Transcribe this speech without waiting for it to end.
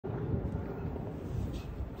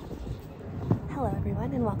Hello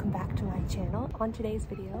everyone and welcome back to my channel. On today's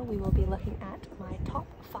video we will be looking at my top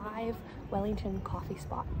 5 Wellington coffee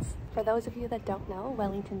spots. For those of you that don't know,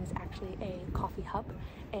 Wellington is actually a coffee hub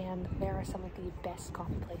and there are some of the best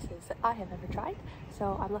coffee places that I have ever tried.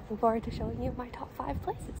 So I'm looking forward to showing you my top 5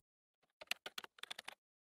 places.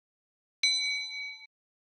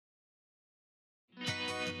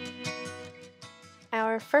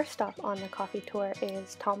 Our first stop on the coffee tour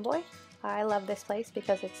is Tomboy. I love this place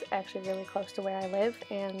because it's actually really close to where I live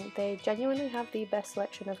and they genuinely have the best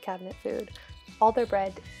selection of cabinet food. All their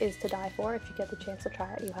bread is to die for. If you get the chance to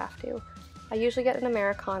try it, you have to. I usually get an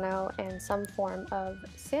Americano and some form of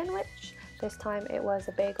sandwich. This time it was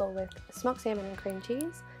a bagel with smoked salmon and cream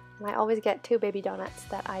cheese, and I always get 2 baby donuts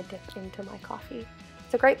that I dip into my coffee.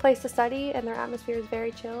 It's a great place to study and their atmosphere is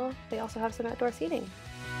very chill. They also have some outdoor seating.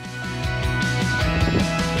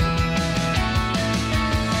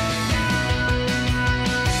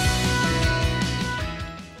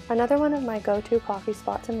 Another one of my go-to coffee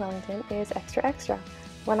spots in Wellington is Extra Extra.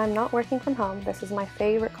 When I'm not working from home, this is my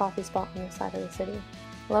favorite coffee spot on this side of the city.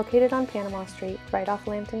 Located on Panama Street, right off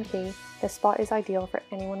Lambton Quay, this spot is ideal for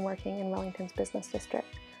anyone working in Wellington's business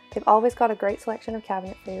district. They've always got a great selection of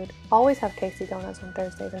cabinet food, always have tasty donuts on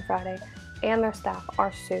Thursdays and Fridays, and their staff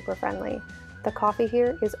are super friendly. The coffee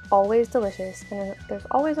here is always delicious, and there's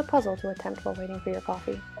always a puzzle to attempt while waiting for your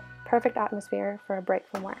coffee. Perfect atmosphere for a break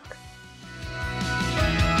from work.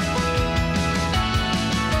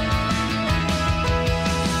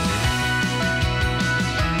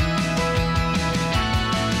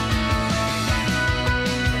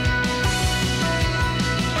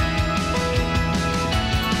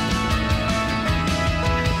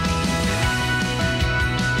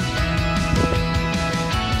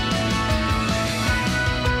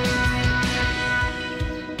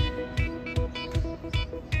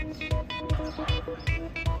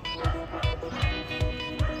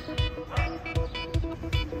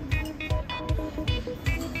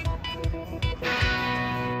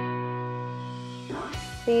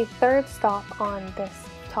 The third stop on this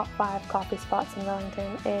top 5 coffee spots in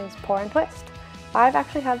Wellington is Pour and Twist. I've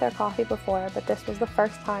actually had their coffee before, but this was the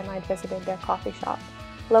first time I'd visited their coffee shop.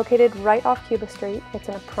 Located right off Cuba Street, it's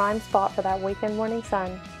in a prime spot for that weekend morning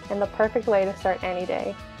sun and the perfect way to start any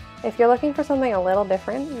day. If you're looking for something a little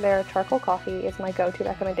different, their charcoal coffee is my go-to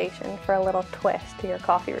recommendation for a little twist to your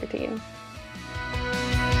coffee routine.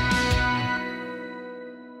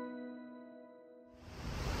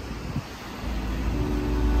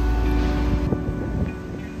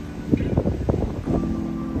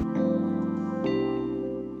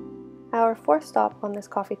 Our fourth stop on this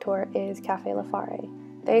coffee tour is Cafe La Fare.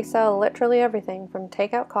 They sell literally everything from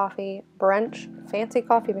takeout coffee, brunch, fancy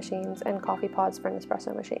coffee machines, and coffee pods for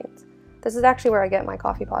Nespresso machines. This is actually where I get my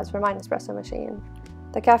coffee pods for my Nespresso machine.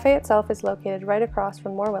 The cafe itself is located right across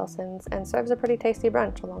from More Wilson's and serves a pretty tasty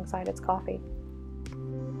brunch alongside its coffee.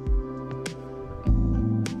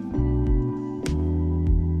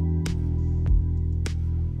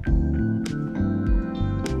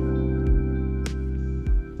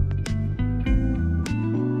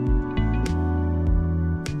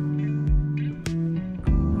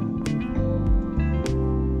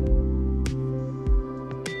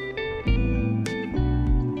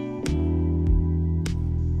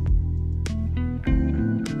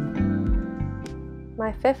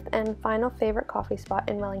 My fifth and final favorite coffee spot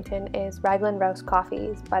in Wellington is Raglan Roast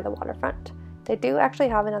Coffees by the waterfront. They do actually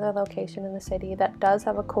have another location in the city that does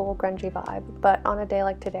have a cool grungy vibe, but on a day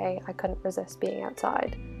like today, I couldn't resist being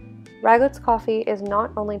outside. Raglan's coffee is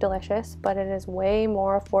not only delicious, but it is way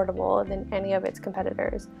more affordable than any of its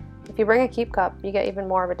competitors. If you bring a keep cup, you get even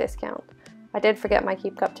more of a discount. I did forget my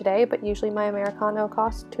keep cup today, but usually my Americano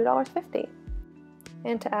costs $2.50.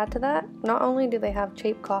 And to add to that, not only do they have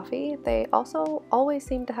cheap coffee, they also always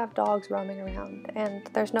seem to have dogs roaming around, and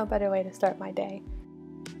there's no better way to start my day.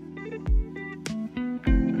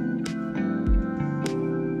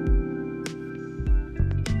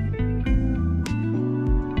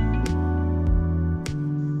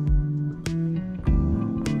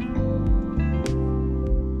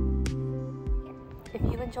 If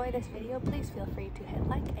you enjoyed this video, please feel free to hit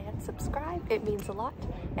like and subscribe. It means a lot.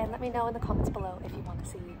 And let me know in the comments below if you want to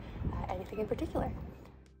see anything in particular.